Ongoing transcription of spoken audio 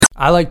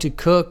I like to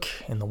cook,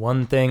 and the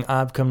one thing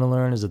I've come to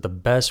learn is that the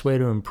best way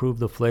to improve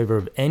the flavor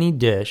of any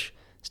dish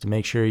is to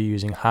make sure you're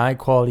using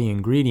high-quality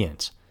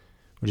ingredients,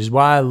 which is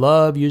why I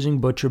love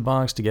using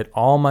ButcherBox to get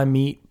all my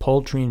meat,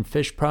 poultry, and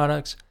fish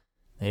products.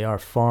 They are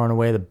far and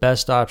away the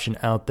best option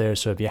out there,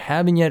 so if you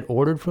haven't yet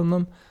ordered from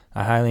them,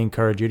 I highly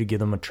encourage you to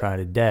give them a try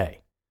today.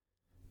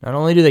 Not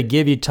only do they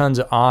give you tons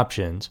of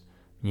options,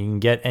 you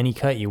can get any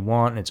cut you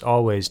want, and it's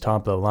always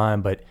top of the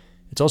line, but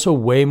it's also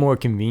way more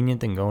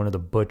convenient than going to the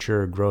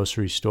butcher or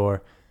grocery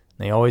store.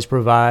 They always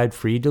provide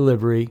free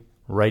delivery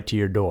right to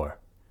your door.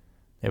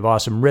 They have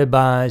awesome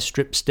ribeyes,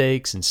 strip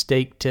steaks, and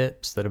steak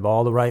tips that have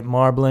all the right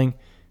marbling,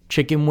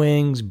 chicken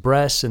wings,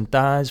 breasts, and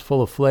thighs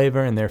full of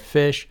flavor, and their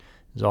fish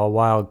is all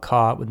wild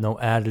caught with no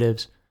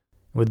additives.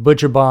 With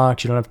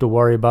ButcherBox, you don't have to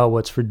worry about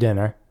what's for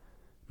dinner.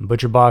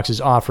 ButcherBox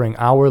is offering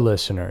our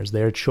listeners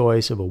their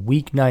choice of a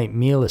weeknight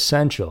meal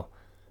essential: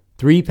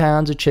 3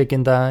 pounds of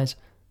chicken thighs,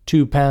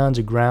 2 pounds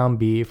of ground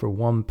beef, or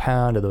 1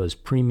 pound of those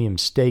premium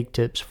steak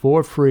tips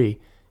for free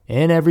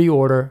in every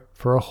order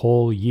for a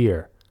whole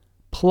year.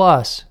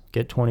 Plus,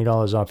 get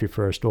 $20 off your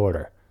first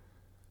order.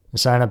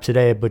 Sign up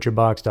today at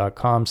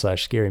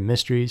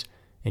butcherbox.com/scarymysteries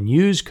and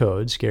use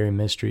code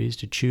ScaryMysteries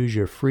to choose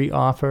your free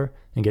offer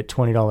and get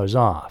 $20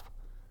 off.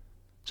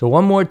 So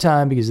one more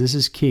time, because this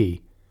is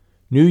key,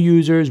 new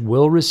users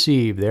will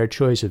receive their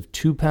choice of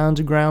 2 pounds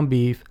of ground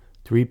beef,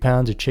 3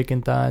 pounds of chicken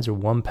thighs, or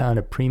 1 pound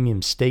of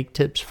premium steak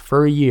tips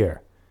for a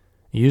year.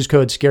 Use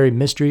code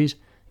ScaryMysteries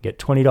and get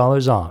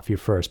 $20 off your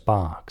first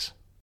box.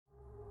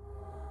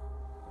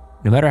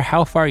 No matter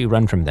how far you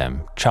run from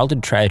them,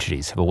 childhood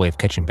tragedies have a way of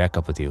catching back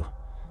up with you.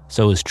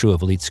 So is true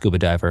of elite scuba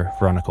diver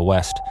Veronica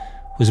West,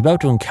 who's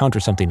about to encounter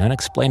something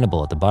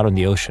unexplainable at the bottom of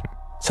the ocean,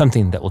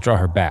 something that will draw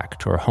her back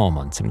to her home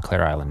on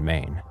Sinclair Island,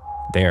 Maine.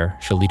 There,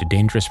 she'll lead a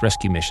dangerous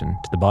rescue mission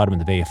to the bottom of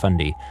the Bay of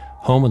Fundy,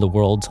 home of the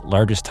world's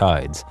largest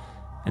tides,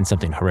 and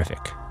something horrific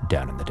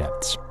down in the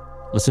depths.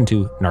 Listen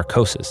to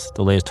Narcosis,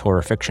 the latest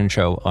horror fiction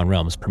show on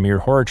Realm's premier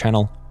horror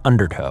channel,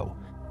 Undertow.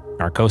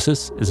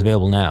 Narcosis is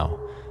available now.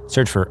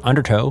 Search for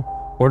Undertow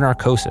or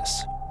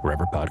Narcosis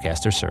wherever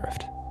podcasts are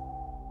served.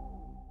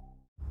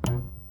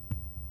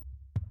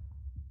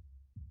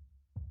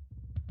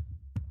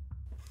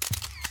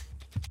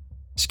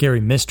 Scary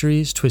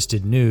mysteries,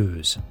 twisted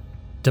news,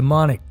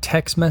 demonic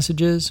text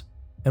messages,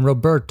 and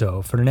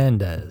Roberto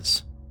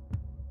Fernandes.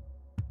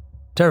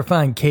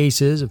 Terrifying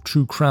cases of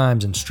true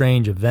crimes and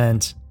strange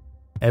events.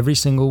 Every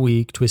single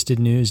week, Twisted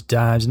News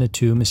dives into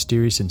 2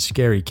 mysterious and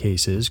scary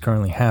cases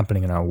currently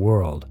happening in our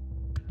world.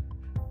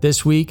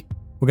 This week,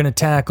 we're going to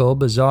tackle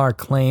bizarre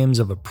claims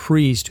of a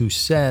priest who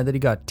said that he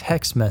got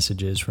text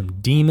messages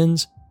from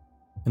demons,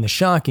 and the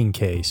shocking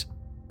case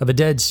of a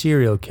dead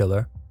serial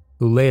killer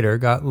who later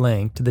got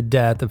linked to the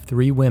death of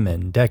 3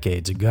 women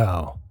decades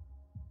ago.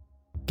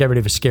 Get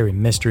ready for Scary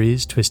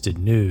Mysteries, Twisted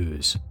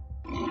News.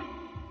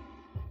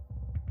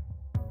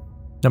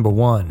 Number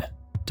 1.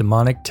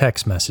 Demonic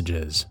text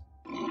messages.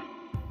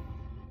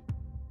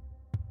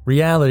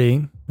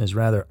 Reality is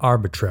rather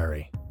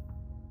arbitrary.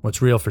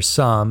 What's real for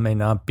some may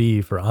not be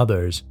for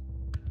others.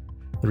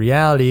 The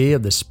reality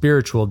of the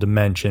spiritual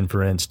dimension,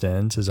 for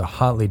instance, is a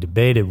hotly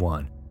debated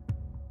one.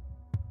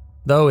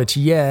 Though it's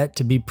yet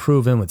to be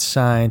proven with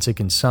science, it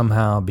can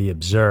somehow be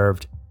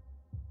observed.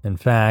 In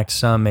fact,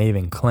 some may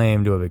even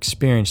claim to have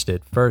experienced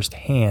it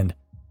firsthand,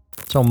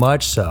 so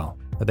much so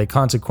that they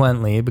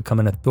consequently become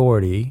an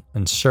authority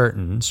on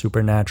certain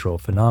supernatural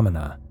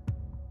phenomena.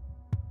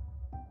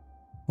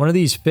 One of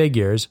these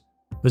figures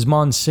was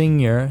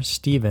Monsignor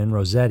Stephen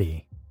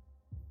Rossetti.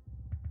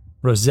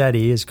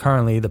 Rossetti is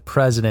currently the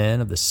president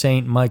of the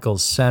St.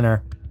 Michael's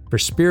Center for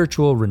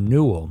Spiritual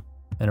Renewal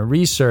and a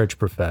research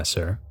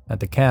professor at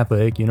the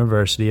Catholic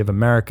University of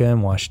America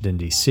in Washington,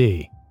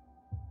 D.C.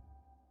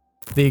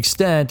 The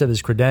extent of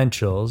his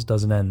credentials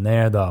doesn't end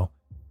there, though.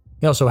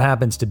 He also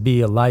happens to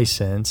be a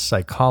licensed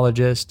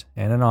psychologist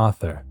and an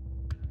author.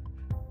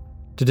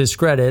 To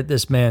discredit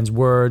this man's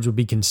words would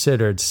be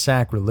considered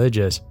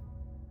sacrilegious,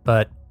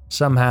 but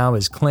somehow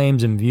his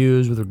claims and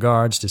views with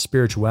regards to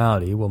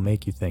spirituality will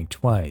make you think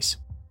twice.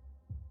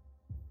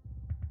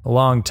 A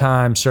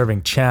long-time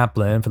serving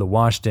chaplain for the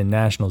Washington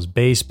Nationals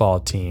baseball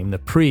team, the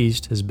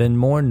priest has been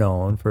more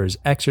known for his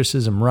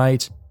exorcism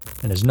rites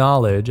and his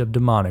knowledge of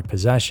demonic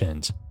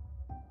possessions.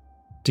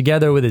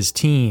 Together with his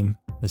team,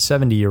 the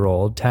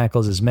 70-year-old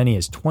tackles as many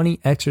as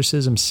 20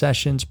 exorcism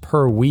sessions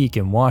per week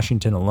in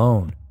Washington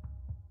alone.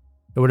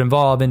 It would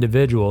involve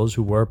individuals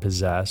who were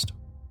possessed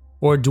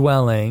or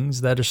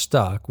dwellings that are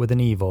stuck with an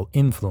evil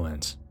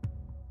influence.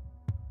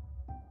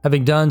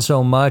 Having done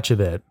so much of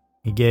it,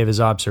 he gave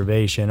his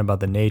observation about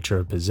the nature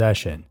of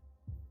possession.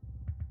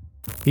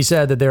 He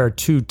said that there are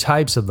 2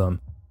 types of them,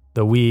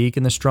 the weak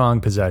and the strong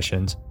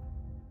possessions.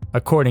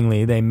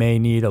 Accordingly, they may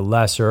need a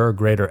lesser or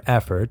greater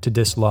effort to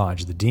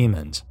dislodge the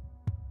demons.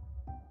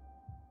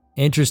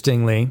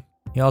 Interestingly,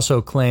 he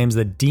also claims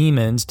that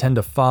demons tend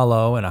to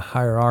follow in a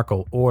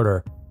hierarchical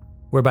order,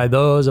 whereby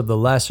those of the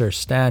lesser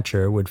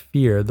stature would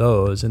fear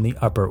those in the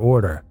upper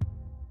order.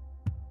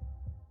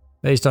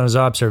 Based on his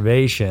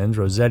observations,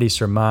 Rossetti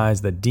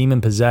surmised that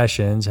demon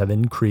possessions have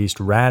increased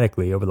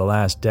radically over the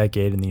last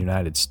decade in the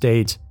United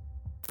States,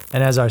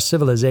 and as our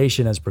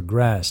civilization has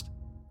progressed,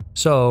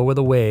 so were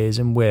the ways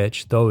in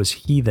which those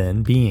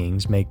heathen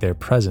beings make their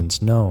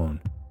presence known.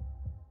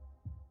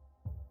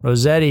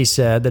 Rossetti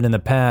said that in the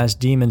past,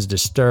 demons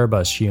disturb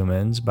us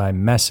humans by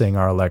messing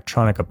our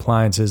electronic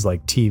appliances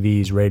like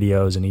TVs,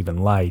 radios, and even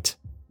light.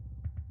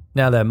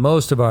 Now that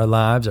most of our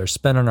lives are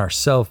spent on our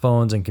cell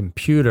phones and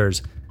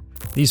computers,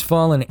 these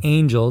fallen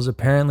angels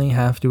apparently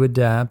have to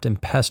adapt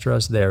and pester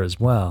us there as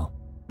well.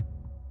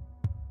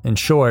 In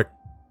short,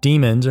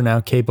 demons are now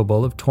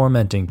capable of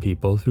tormenting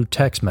people through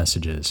text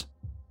messages.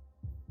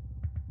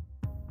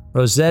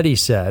 Rossetti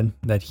said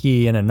that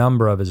he and a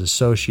number of his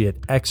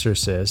associate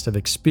exorcists have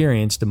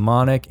experienced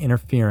demonic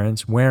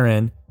interference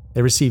wherein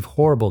they receive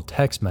horrible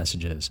text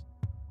messages.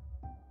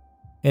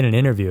 In an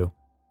interview,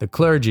 the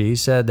clergy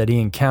said that he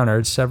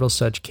encountered several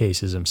such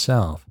cases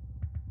himself.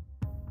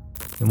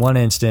 In one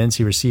instance,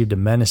 he received a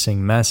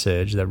menacing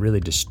message that really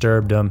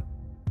disturbed him,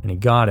 and he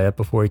got it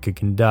before he could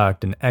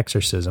conduct an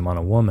exorcism on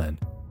a woman.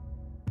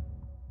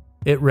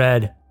 It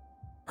read,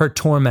 "Her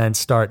torments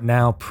start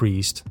now,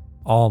 priest,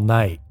 all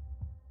night.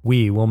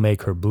 We will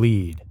make her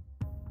bleed."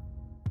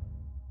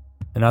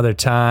 And other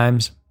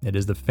times, it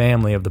is the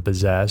family of the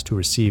possessed who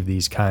receive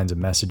these kinds of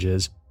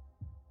messages.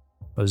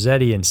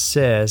 Rossetti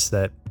insists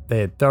that they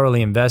had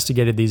thoroughly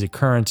investigated these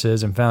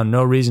occurrences and found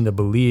no reason to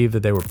believe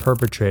that they were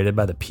perpetrated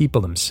by the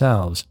people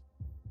themselves.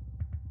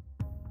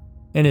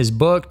 In his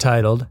book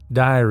titled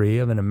Diary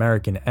of an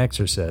American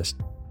Exorcist,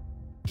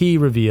 he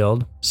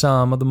revealed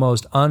some of the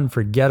most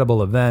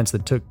unforgettable events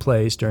that took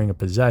place during a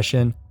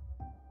possession,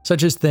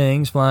 such as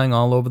things flying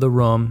all over the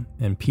room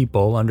and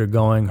people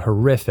undergoing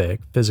horrific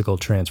physical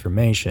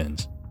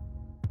transformations.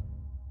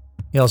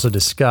 He also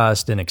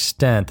discussed in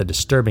extent the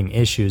disturbing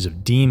issues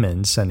of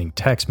demons sending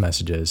text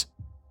messages.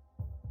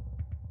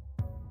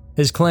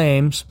 His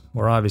claims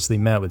were obviously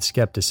met with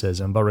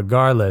skepticism, but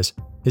regardless,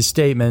 his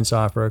statements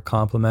offer a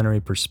complementary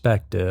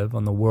perspective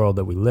on the world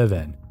that we live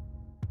in.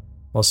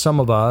 While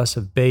some of us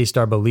have based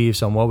our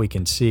beliefs on what we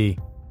can see,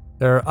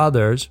 there are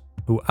others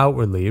who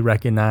outwardly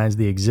recognize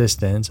the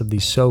existence of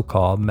these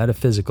so-called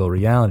metaphysical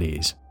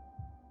realities.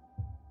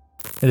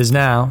 It is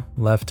now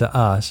left to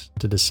us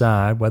to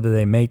decide whether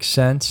they make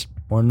sense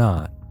or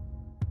not.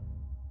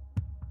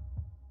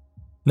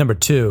 Number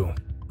 2.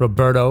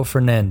 Roberto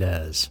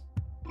Fernandes.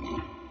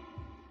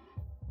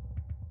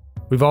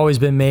 We've always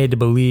been made to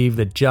believe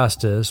that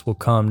justice will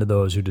come to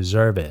those who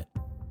deserve it.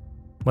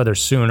 Whether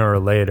sooner or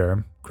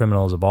later,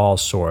 criminals of all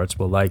sorts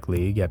will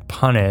likely get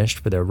punished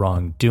for their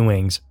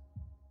wrongdoings.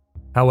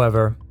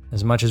 However,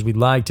 as much as we'd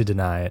like to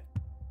deny it,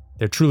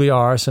 there truly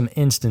are some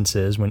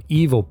instances when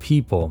evil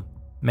people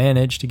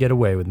manage to get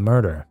away with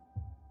murder.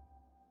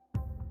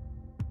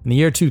 In the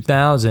year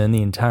 2000,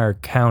 the entire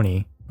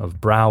county of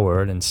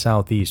Broward in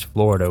southeast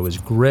Florida was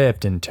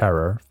gripped in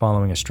terror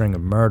following a string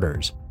of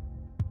murders.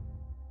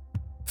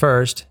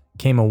 First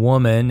came a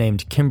woman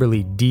named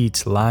Kimberly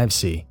Dietz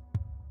Livesey.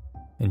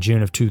 In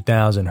June of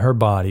 2000, her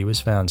body was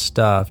found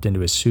stuffed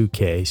into a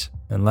suitcase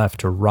and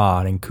left to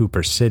rot in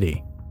Cooper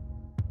City.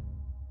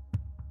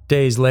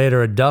 Days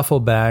later, a duffel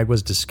bag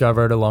was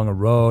discovered along a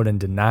road in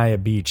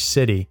Dania Beach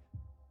City.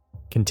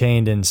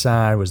 Contained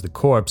inside was the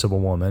corpse of a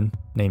woman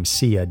named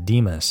Sia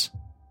Demas.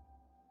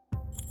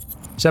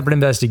 Separate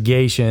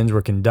investigations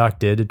were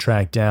conducted to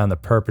track down the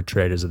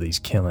perpetrators of these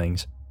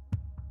killings.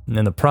 And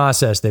in the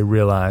process, they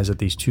realized that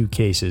these two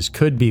cases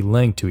could be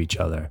linked to each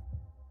other.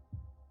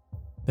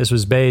 This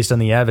was based on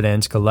the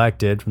evidence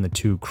collected from the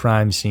two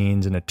crime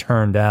scenes, and it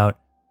turned out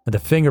that the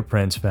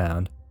fingerprints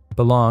found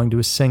belonged to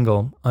a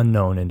single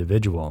unknown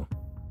individual.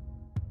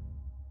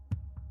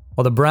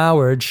 While the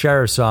Broward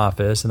Sheriff's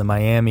Office and the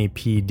Miami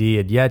PD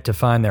had yet to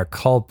find their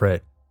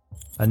culprit,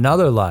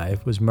 another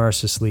life was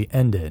mercilessly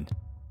ended.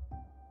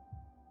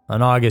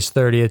 On August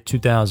 30th,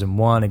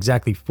 2001,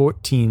 exactly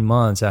 14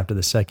 months after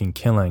the second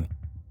killing,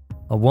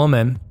 a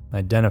woman,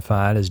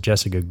 identified as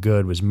Jessica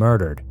Good, was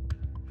murdered.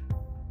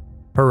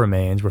 Her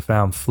remains were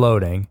found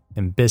floating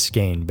in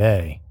Biscayne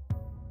Bay.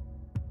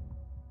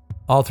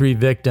 All three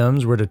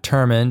victims were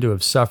determined to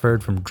have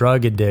suffered from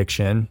drug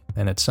addiction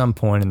and at some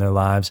point in their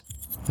lives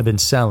had been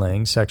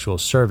selling sexual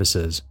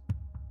services.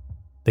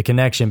 The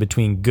connection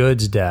between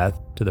Good's death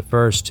to the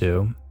first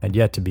two had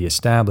yet to be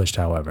established,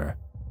 however.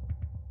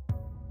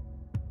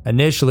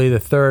 Initially, the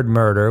third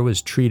murder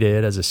was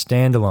treated as a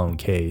standalone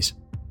case.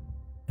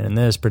 And in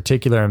this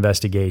particular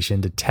investigation,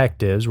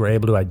 detectives were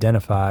able to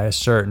identify a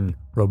certain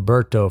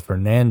Roberto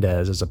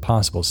Fernandes as a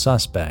possible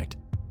suspect.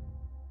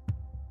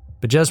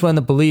 But just when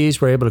the police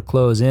were able to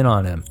close in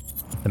on him,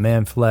 the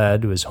man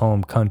fled to his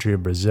home country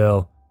of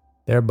Brazil,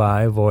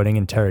 thereby avoiding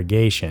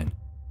interrogation.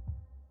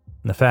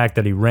 And the fact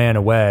that he ran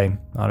away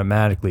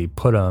automatically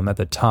put him at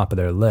the top of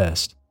their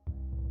list.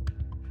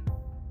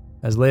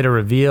 As later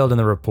revealed in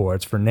the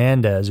reports,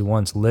 Fernandes, who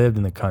once lived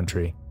in the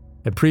country,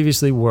 had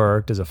previously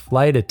worked as a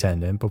flight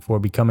attendant before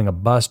becoming a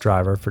bus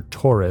driver for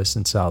tourists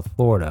in South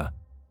Florida.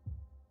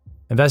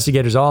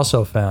 Investigators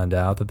also found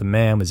out that the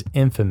man was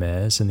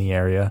infamous in the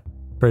area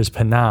for his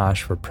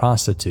panache for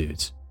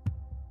prostitutes.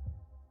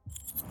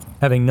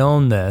 Having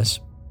known this,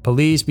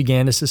 police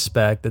began to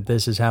suspect that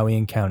this is how he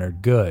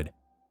encountered Good.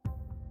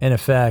 In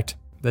effect,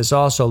 this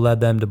also led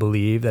them to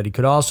believe that he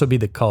could also be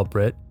the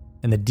culprit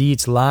in the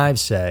Dietz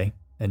Livesay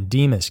and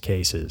Demas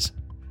cases.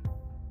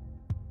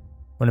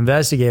 When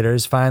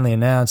investigators finally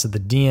announced that the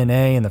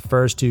DNA in the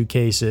first two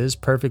cases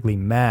perfectly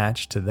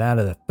matched to that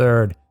of the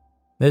third,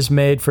 this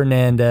made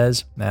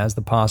Fernandes as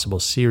the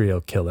possible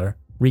serial killer,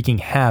 wreaking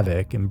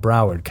havoc in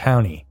Broward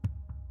County.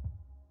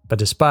 But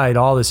despite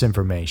all this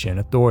information,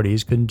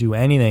 authorities couldn't do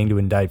anything to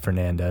indict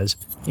Fernandes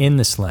in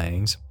the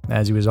slayings,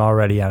 as he was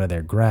already out of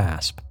their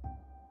grasp.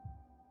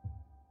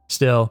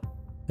 Still,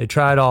 they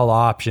tried all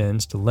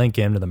options to link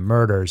him to the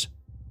murders.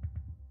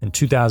 In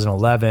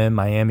 2011,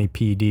 Miami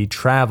PD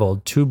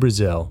traveled to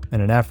Brazil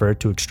in an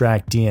effort to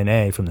extract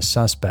DNA from the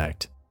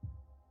suspect.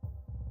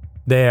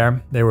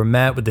 There, they were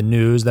met with the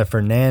news that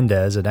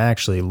Fernandes had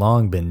actually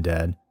long been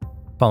dead,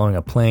 following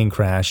a plane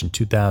crash in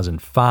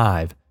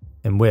 2005,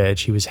 in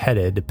which he was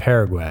headed to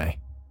Paraguay.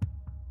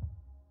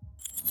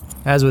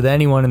 As with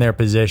anyone in their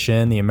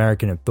position, the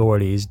American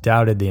authorities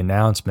doubted the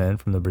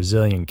announcement from the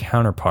Brazilian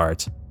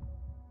counterparts.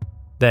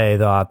 They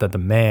thought that the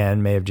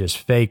man may have just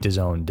faked his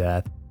own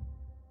death,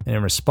 and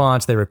in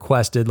response they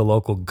requested the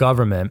local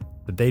government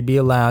that they'd be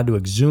allowed to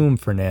exhume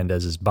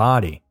Fernandez's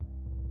body.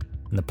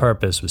 And the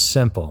purpose was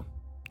simple: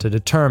 to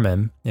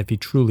determine if he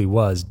truly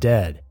was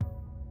dead.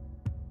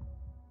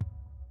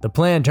 The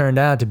plan turned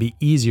out to be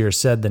easier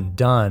said than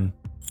done.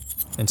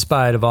 In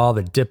spite of all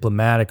the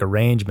diplomatic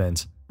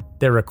arrangements,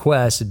 their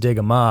request to dig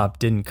him up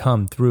didn't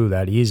come through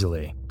that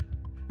easily.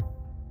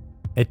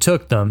 It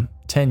took them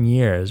 10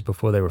 years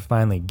before they were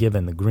finally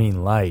given the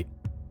green light.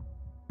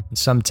 And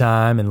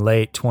sometime in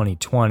late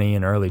 2020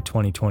 and early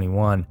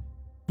 2021,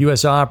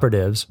 U.S.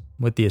 operatives,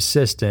 with the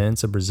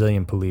assistance of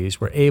Brazilian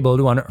police, were able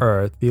to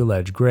unearth the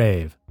alleged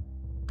grave.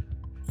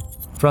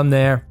 From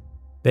there,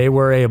 they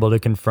were able to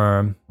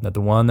confirm that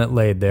the one that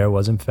laid there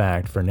was in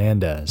fact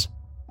Fernandes.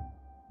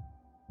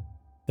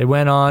 They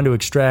went on to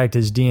extract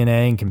his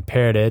DNA and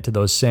compared it to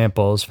those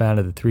samples found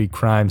at the 3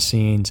 crime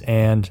scenes,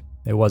 and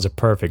it was a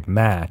perfect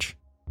match.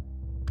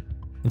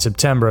 In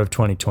September of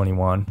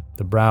 2021,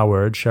 the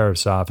Broward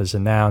Sheriff's Office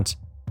announced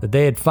that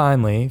they had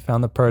finally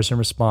found the person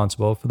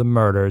responsible for the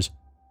murders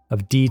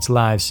of Dietz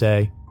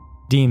Livesay,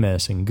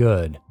 Demas, and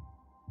Good.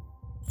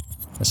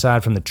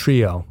 Aside from the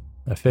trio,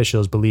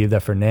 officials believe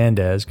that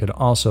Fernandes could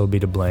also be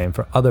to blame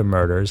for other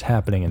murders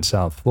happening in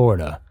South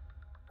Florida.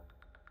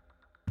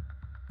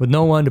 With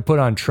no one to put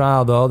on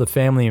trial, though, the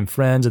family and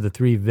friends of the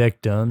 3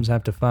 victims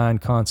have to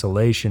find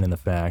consolation in the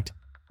fact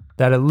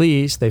that at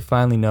least they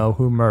finally know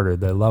who murdered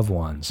their loved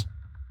ones.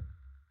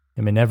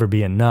 It may never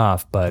be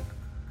enough, but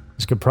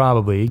this could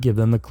probably give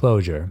them the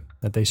closure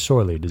that they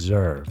sorely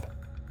deserve.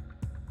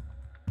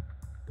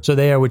 So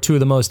they are with 2 of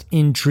the most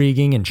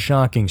intriguing and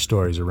shocking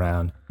stories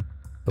around.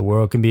 The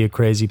world can be a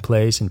crazy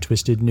place, and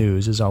Twisted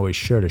News is always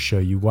sure to show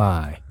you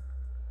why.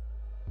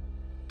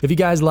 If you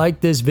guys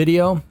like this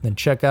video, then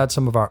check out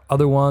some of our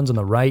other ones on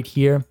the right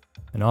here,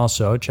 and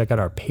also check out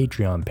our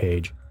Patreon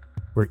page,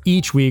 where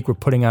each week we're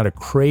putting out a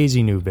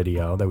crazy new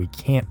video that we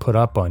can't put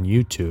up on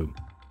YouTube.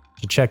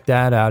 So check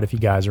that out if you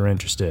guys are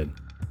interested.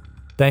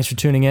 Thanks for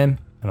tuning in,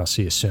 and I'll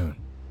see you soon.